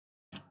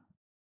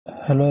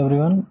Hello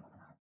everyone.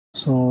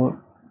 So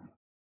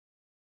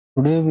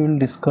today we will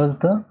discuss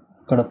the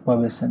Kadapa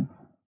basin.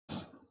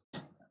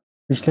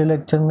 पिछले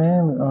lecture में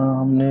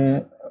हमने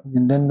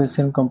Vindhyan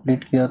basin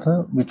complete किया था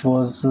विच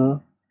वाज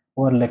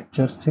और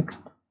लेक्चर 6.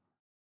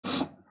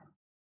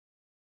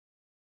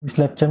 इस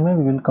लेक्चर में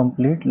we will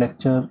complete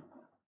lecture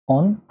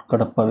on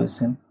Kadapa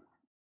basin.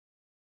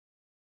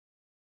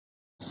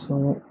 So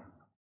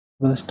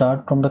we'll start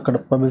from the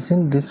Kadapa basin.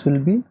 This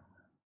will be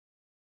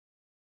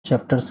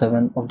chapter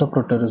 7 of the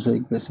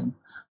Proterozoic basin.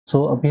 So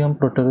अभी हम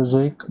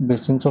Proterozoic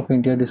basins of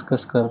India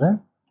discuss कर रहे हैं.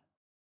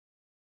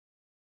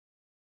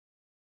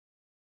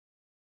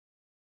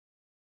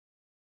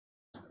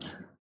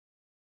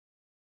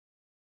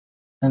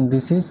 And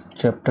this is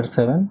chapter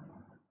 7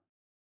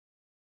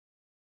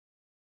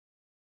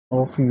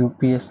 of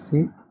UPSC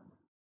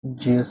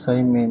GSI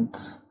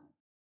mains.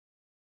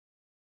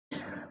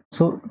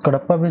 So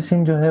Kadapa basin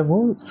जो है वो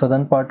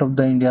southern part of the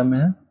India में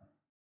है.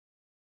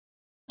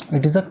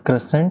 It is a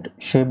crescent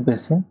shape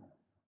basin.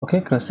 Okay,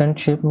 crescent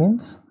shape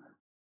means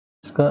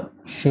इसका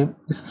shape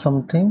is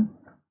something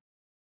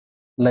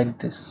like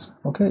this.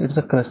 Okay, it's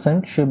a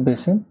crescent shape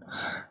basin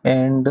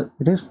and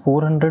it is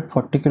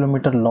 440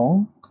 kilometer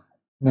long.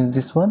 Means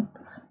this one,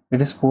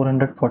 it is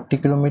 440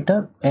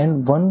 kilometer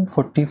and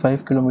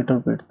 145 kilometer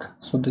width.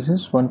 So this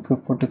is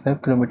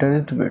 145 kilometer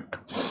is the width.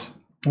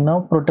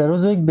 Now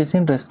Proterozoic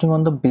basin resting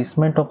on the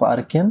basement of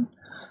Archean.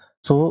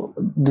 So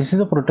this is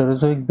a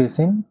Proterozoic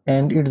basin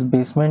and its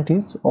basement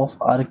is of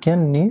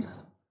Archean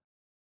gneiss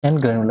and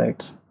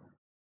granulites.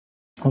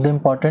 The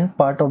important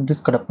part of this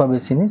Cuddapah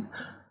basin is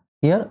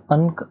here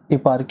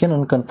Eparchian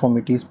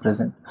unconformity is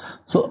present.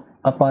 So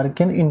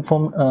Eparchian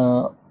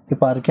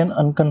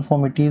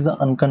unconformity is the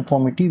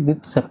unconformity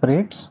which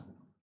separates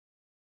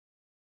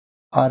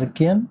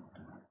Archean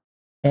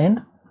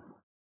and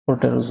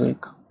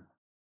Proterozoic.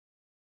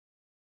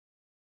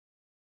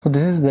 So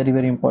this is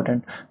very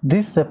important.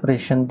 This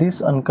separation,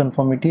 this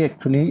unconformity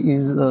actually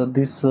is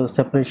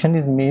separation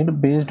is made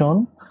based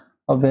on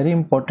a very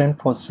important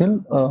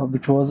fossil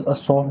which was a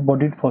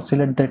soft-bodied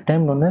fossil at that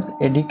time known as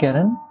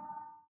Ediacaran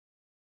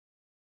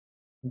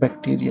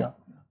bacteria.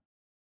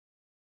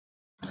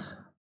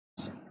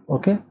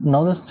 Okay,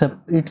 now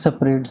it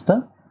separates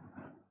the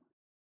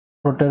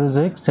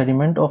Proterozoic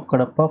sediment of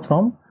Cuddapah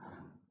from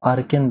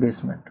Archean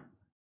basement.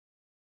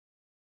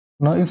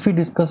 Now if we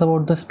discuss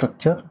about the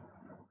structure,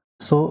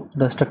 so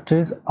the structure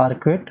is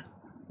arcuate.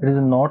 It is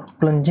not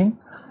plunging,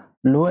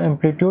 low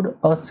amplitude,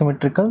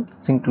 asymmetrical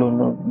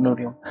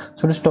synclinorium.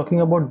 So it is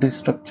talking about this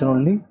structure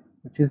only,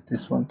 which is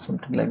this one,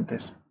 something like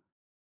this.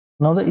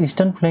 Now the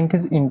eastern flank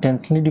is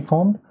intensely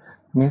deformed,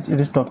 means it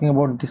is talking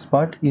about this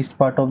part, east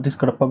part of this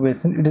Cuddapah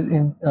basin. It is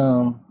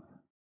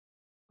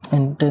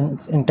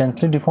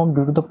intensely deformed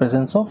due to the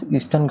presence of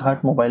Eastern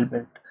Ghat mobile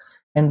belt,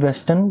 and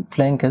western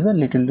flank has a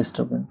little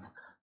disturbance,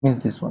 means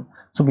this one.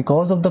 So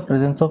because of the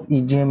presence of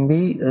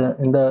EGMB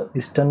in the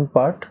eastern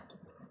part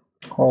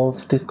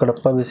of this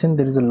Cuddapah basin,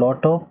 there is a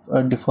lot of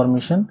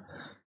deformation,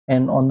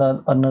 and on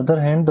the another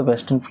hand the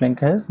western flank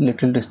has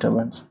little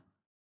disturbance.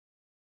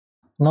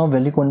 Now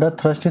Velikonda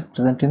thrust is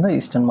present in the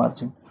eastern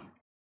margin.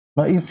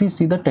 Now if we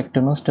see the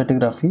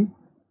tectonostratigraphy,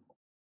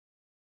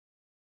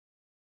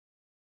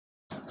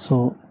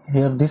 so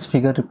here this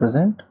figure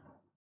represent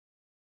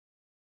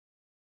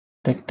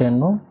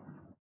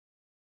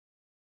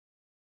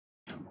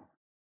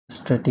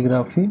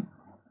tectonostratigraphy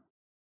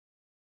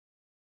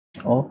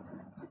of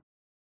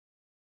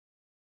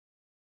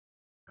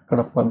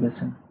Cuddapah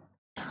basin.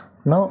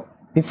 Now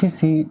if we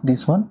see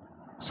this one,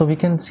 so we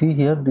can see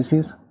here this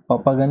is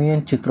Papagani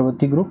and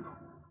Chitravati group.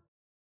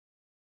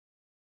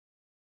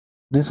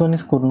 This one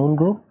is Kurnool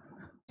group.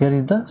 Here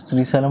is the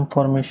Srisalam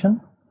formation.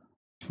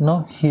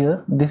 Now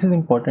here, this is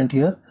important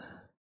here.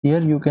 Here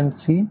you can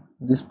see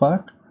this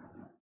part,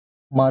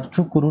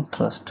 Marchukuru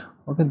thrust.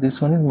 Okay, this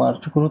one is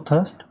Marchukuru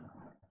thrust.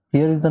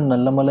 Here is the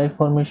Nallamalai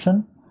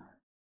formation,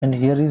 and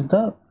here is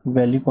the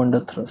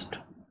Velikonda thrust.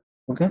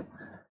 Okay,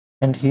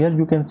 and here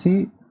you can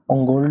see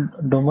Ongol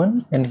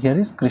Doman, and here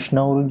is Krishna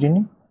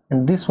orogeny,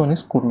 and this one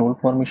is Kurnool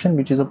formation,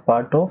 which is a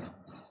part of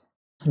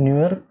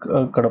newer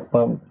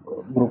Cuddapah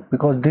group,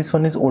 because this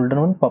one is older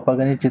one,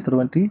 Papagani,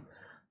 Chitravati,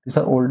 these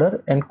are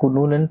older, and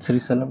Kurnool and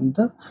Srisalam is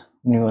the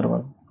newer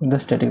one in the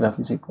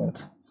stratigraphy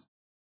sequence.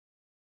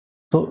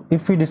 So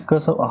if we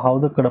discuss how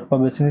the Cuddapah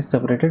basin is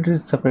separated, it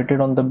is separated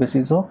on the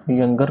basis of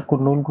younger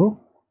Kurnool group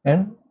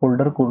and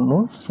older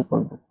Kurnool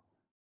supergroup.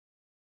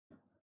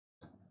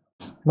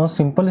 Now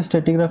simple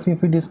stratigraphy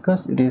if we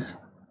discuss, it is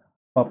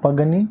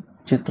Papagani,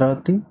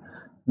 Chitravati,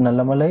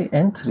 Nallamalai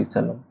and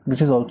Srisalam,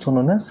 which is also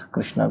known as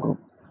Krishna group.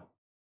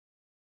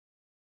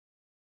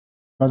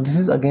 Now this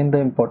is again the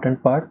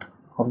important part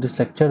of this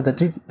lecture,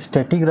 that is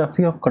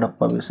stratigraphy of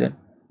Cuddapah basin.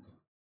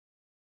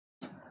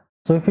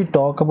 So if we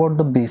talk about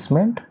the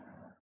basement,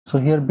 so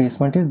here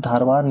basement is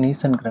Dharwar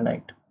gneiss and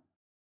granite.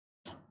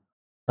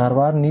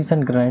 Dharwar gneiss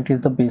and granite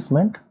is the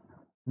basement,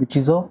 which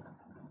is of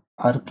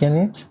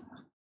Archean age,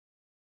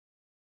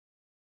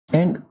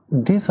 and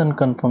this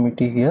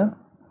unconformity here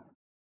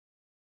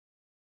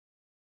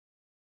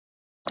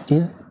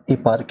is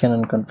Eparchan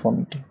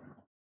unconformity.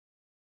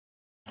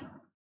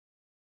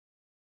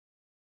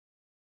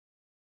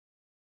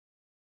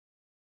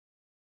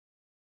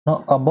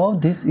 Now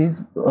above this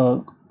is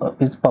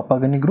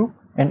Papagani group.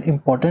 An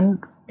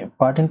important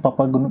part in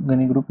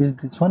Papagani group is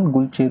this one,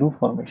 Gulcheru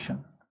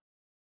formation,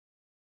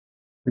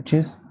 which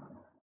is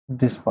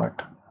this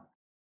part.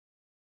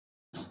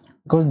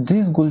 Because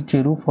this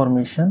Gulcheru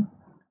formation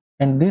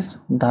and this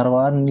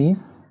Dharwar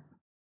gneiss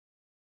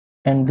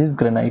and this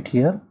granite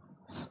here,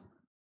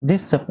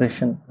 this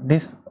separation,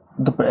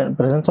 the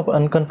presence of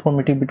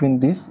unconformity between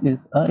this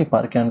is a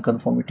Eparchan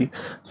unconformity.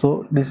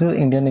 So this is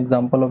Indian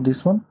example of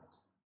this one.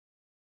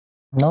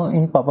 Now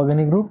in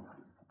Papagani group,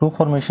 two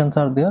formations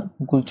are there.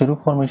 Gulcheru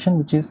formation,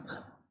 which is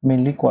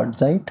mainly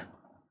quartzite.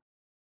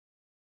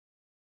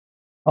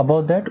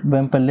 Above that,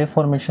 Vempelle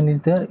formation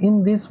is there.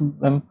 In this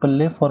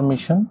Vempelle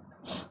formation,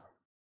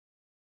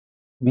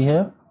 we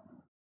have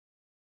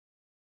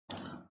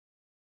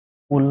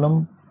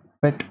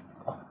Ulampet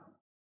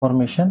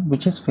formation,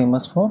 which is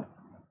famous for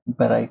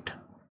barite.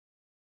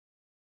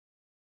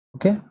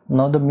 Okay,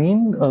 now the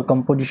main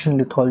composition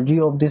lithology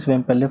of this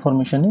Vempelle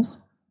formation is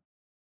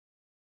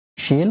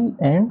shale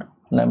and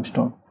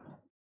limestone.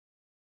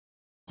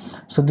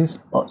 So this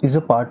is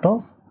a part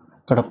of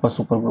Cuddapah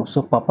supergroup.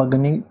 So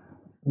Papagani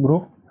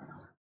group,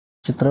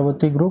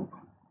 Chitravati group,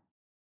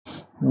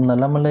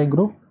 Nalamalai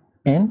group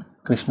and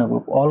Krishna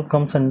group all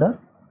comes under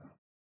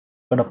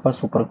Cuddapah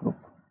supergroup.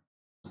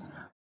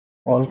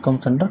 All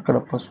comes under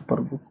Cuddapah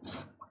supergroup.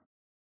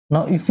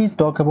 Now if we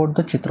talk about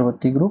the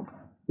Chitravati group,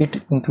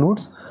 it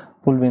includes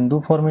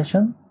Pulvendu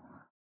formation,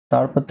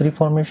 Tarpatri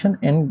formation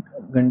and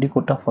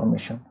Gandikota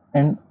formation,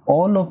 and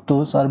all of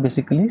those are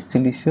basically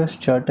siliceous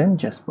chert and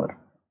jasper.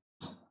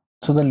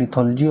 So the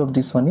lithology of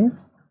this one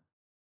is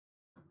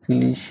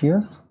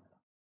siliceous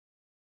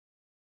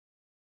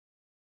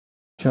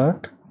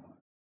chert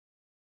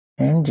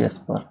and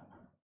jasper.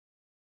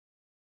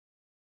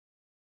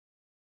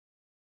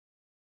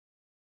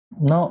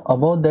 Now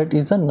above that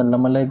is the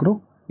Nallamalai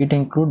group. It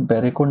includes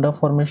Barakonda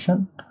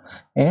formation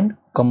and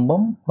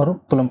Kambam or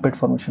Pulampet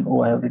formation.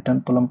 Oh, I have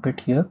written Pulampet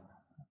here,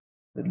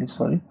 really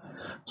sorry.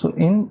 So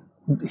in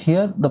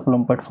here the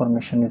Pulampet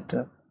formation is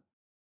there,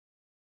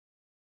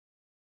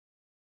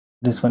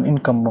 this one in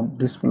Kambam,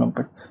 this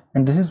Pulampet,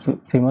 and this is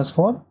famous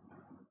for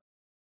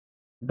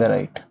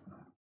barite.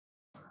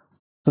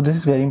 So this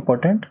is very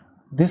important.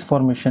 This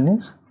formation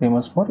is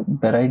famous for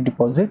barite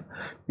deposit.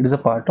 It is a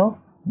part of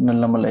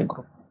Nallamalai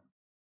group,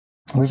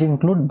 which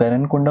include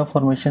Barakonda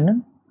formation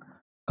and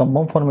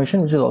Kambam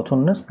formation, which is also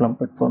known as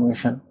Pulampet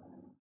formation.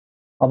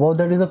 Above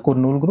that is a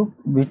Kurnool group,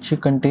 which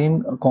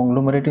contain a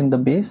conglomerate in the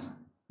base,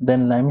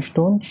 then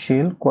limestone,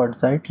 shale,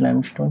 quartzite,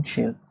 limestone,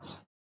 shale,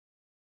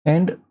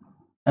 and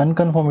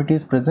unconformity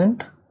is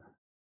present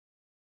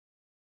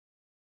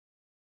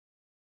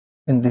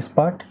in this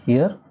part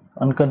here.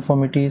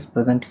 Unconformity is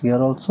present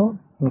here also.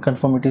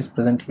 Unconformity is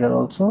present here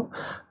also.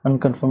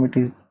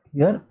 Unconformity is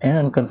here, and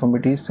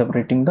unconformity is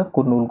separating the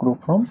Kurnool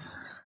group from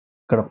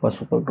Cuddapah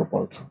supergroup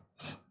also.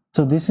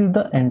 So this is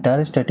the entire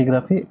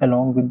stratigraphy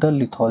along with the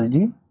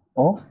lithology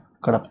of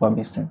Cuddapah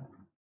Basin.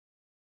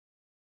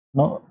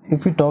 Now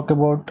if we talk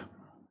about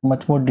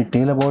much more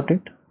detail about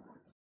it,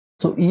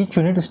 so each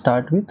unit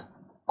start with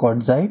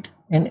quartzite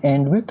and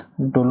end with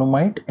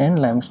dolomite and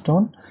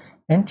limestone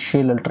and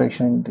shale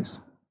alteration in this.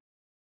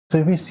 So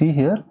if we see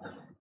here,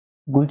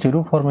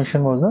 Gulcheru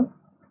formation was a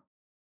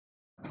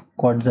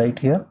quartzite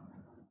here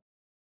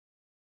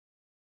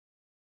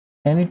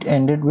and it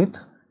ended with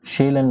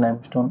shale and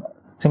limestone.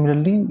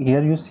 Similarly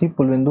here you see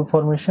Pulvendu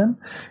formation,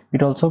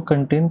 it also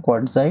contained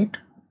quartzite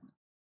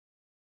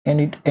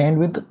and it end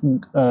with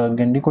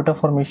Gandikota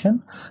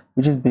formation,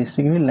 which is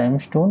basically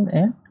limestone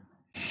and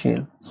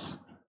shale.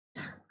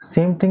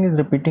 Same thing is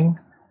repeating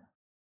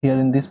here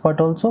in this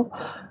part also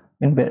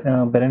in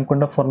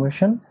Barakonda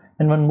formation.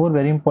 And one more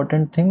very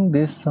important thing,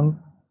 this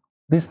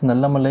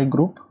Nallamalai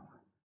group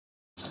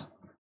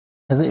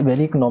has a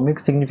very economic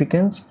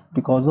significance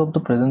because of the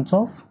presence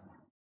of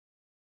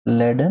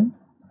lead and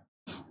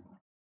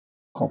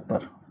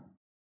copper.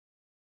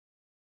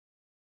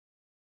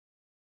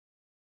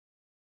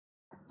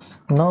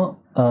 Now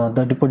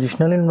the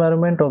depositional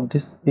environment of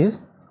this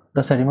is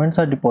the sediments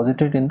are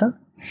deposited in the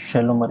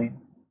shallow marine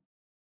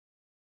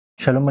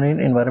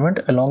environment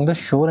along the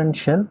shore and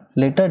shelf,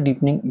 later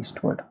deepening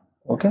eastward.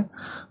 Okay,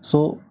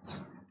 so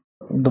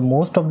the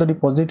most of the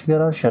deposit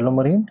here are shallow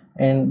marine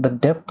and the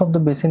depth of the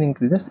basin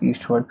increases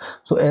eastward.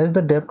 So as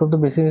the depth of the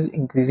basin is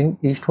increasing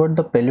eastward,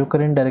 the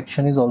paleocurrent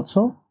direction is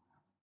also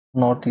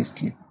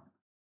northeasterly.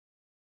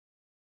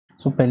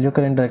 So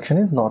paleocurrent direction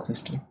is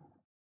northeasterly.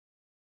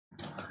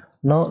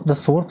 Now the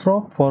source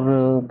rock for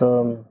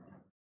the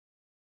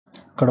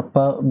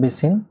Cuddapah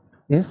Basin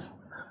is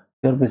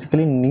here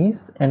basically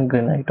gneiss and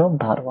granite of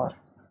Dharwar.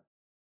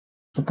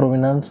 So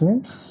provenance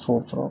means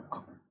source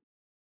rock.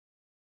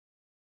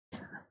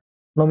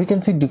 Now we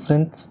can see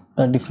different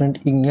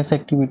igneous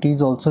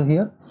activities also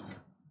here,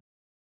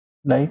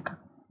 like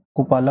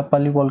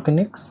Kupalapalli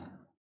volcanics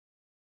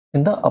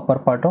in the upper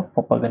part of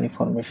Papagani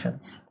formation.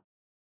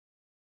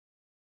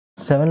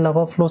 7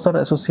 lava flows are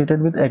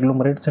associated with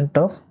agglomerates and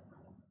tuff.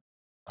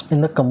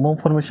 In the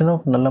compound formation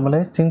of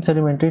Nallamalai, thin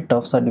sedimentary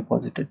tuffs are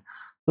deposited.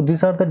 So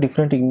these are the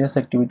different igneous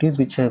activities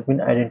which have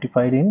been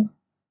identified in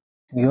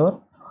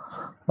your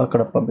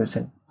Cuddapah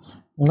Basin.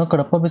 Now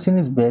Cuddapah Basin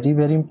is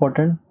very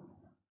important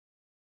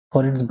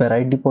for its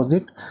barite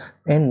deposit,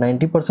 and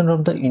 90%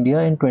 of the India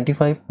and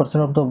 25%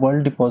 of the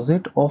world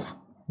deposit of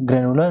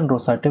granular and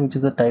rosate, which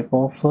is a type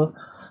of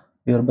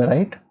your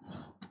barite,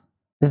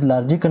 is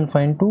largely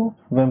confined to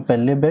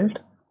Vempelle belt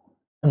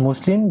and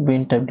mostly in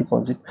vein type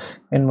deposit.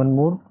 And one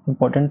more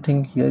important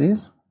thing here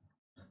is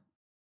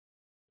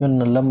your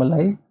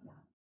Nallamalai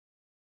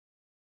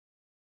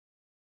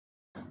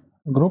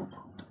group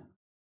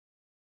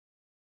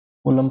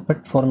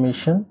Olympic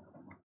formation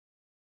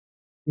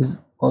is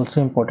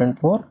also important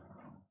for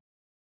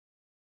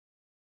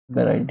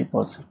barite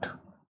deposit.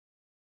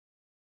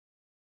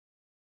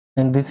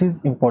 And this is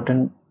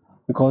important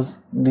because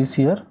this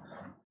year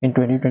in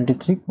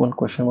 2023 one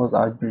question was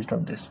asked based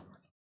on this.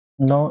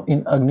 Now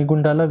in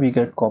Agnigundala we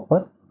get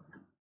copper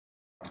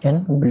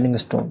and building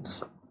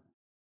stones.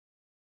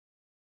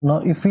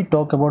 Now if we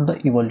talk about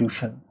the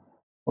evolution,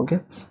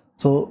 okay,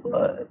 so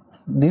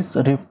this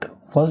rift,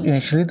 first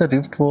initially the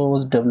rift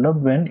was developed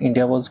when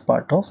India was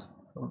part of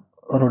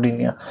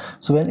Rhodesia.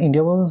 So when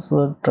India was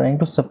trying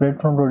to separate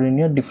from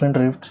Rhodesia, different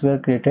rifts were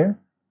created,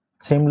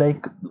 same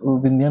like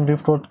Vindhyan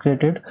rift was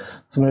created.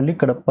 Similarly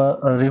Cuddapah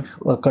rift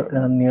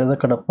near the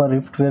Cuddapah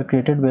rift were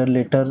created, where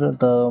later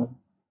the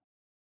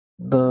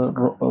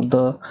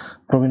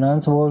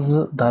provenance was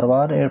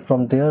Dharwar, and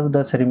from there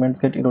the sediments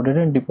get eroded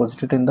and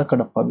deposited in the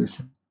Cuddapah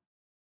basin.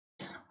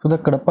 So the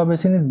Cuddapah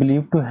basin is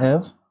believed to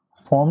have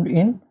formed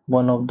in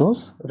one of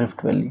those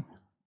rift valley.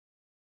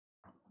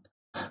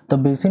 The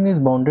basin is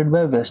bounded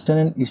by Western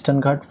and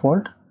Eastern Ghat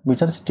fault,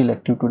 which are still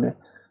active today.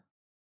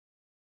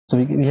 So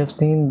we have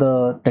seen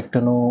the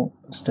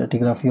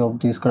tectonostratigraphy of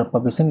this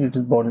Cuddapah basin. It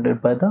is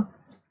bounded by the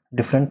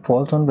different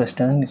faults on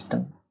Western and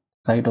Eastern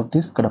side of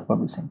this Cuddapah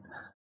basin.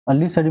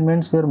 Early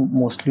sediments were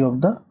mostly of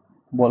the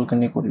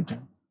volcanic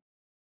origin.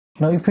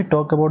 Now if we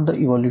talk about the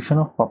evolution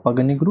of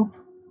Papagani group,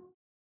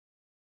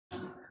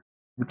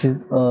 which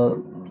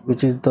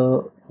is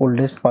the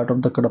oldest part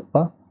of the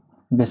Cuddapah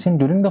basin,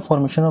 during the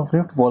formation of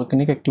rift,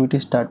 volcanic activity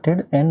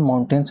started and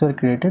mountains were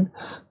created,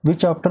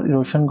 which after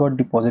erosion got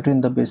deposited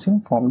in the basin,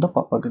 formed the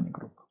Papagani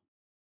group.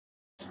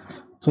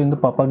 So in the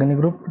Papagani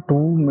group,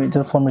 two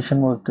major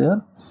formation was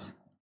there,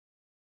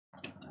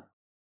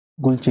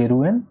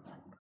 Gulcheru and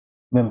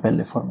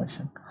Vempelle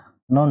formation.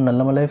 Now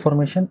Nallamalai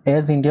formation,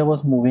 as India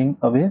was moving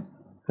away,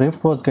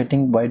 rift was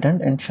getting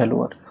widened and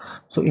shallower.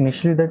 So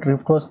initially that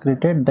rift was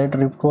created, that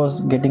rift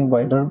was getting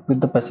wider with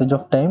the passage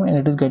of time, and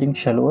it is getting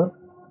shallower.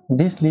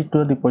 This lead to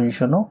the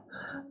deposition of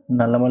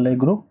Nallamalai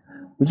group,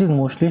 which is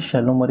mostly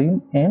shallow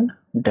marine and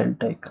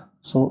deltaic.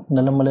 So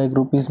Nallamalai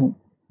group is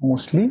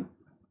mostly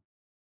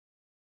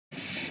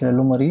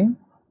shallow marine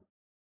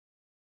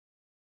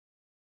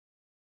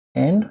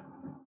and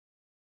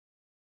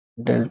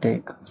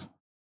deltaic,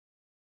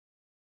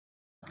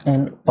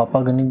 and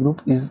Papagani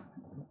group is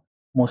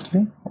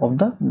mostly of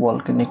the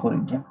volcanic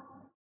origin.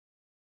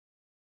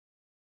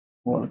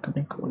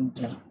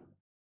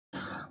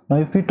 Now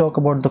if we talk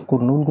about the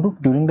Kurnool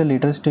group, during the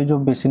later stage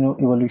of basin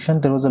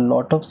evolution, there was a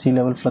lot of sea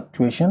level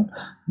fluctuation.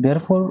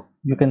 Therefore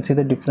you can see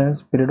the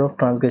difference period of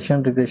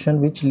transgression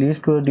regression, which leads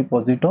to a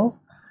deposit of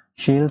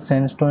shale,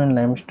 sandstone and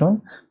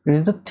limestone. It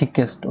is the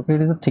thickest, okay,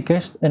 it is the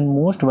thickest and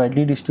most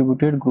widely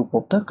distributed group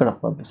of the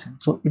Cuddapah basin.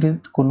 So it is,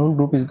 Kurnool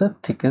group is the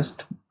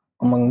thickest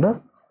among the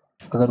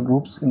other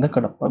groups in the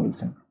Cuddapah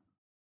basin.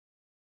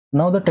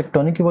 Now the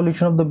tectonic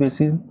evolution of the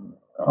basin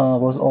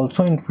was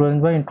also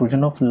influenced by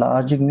intrusion of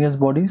large igneous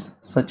bodies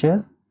such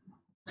as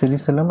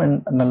Silicelum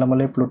and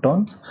Nallamalai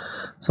plutons.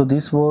 So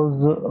this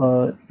was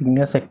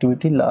igneous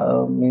activity,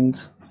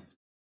 means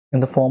in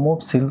the form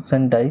of sills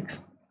and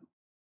dikes,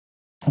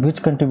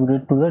 which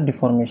contributed to the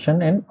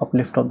deformation and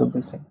uplift of the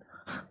basin.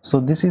 So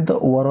this is the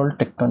overall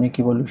tectonic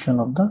evolution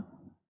of the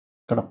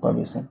Cuddapah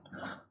basin.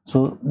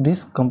 So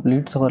this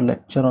completes our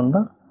lecture on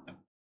the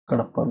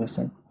Cuddapah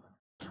basin.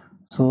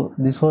 So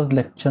this was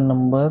lecture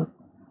number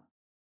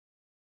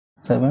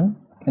 7.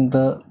 In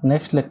the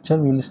next lecture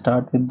we will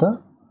start with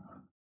the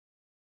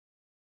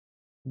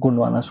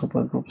Gondwana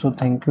supergroup. So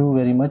thank you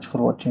very much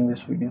for watching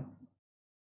this video.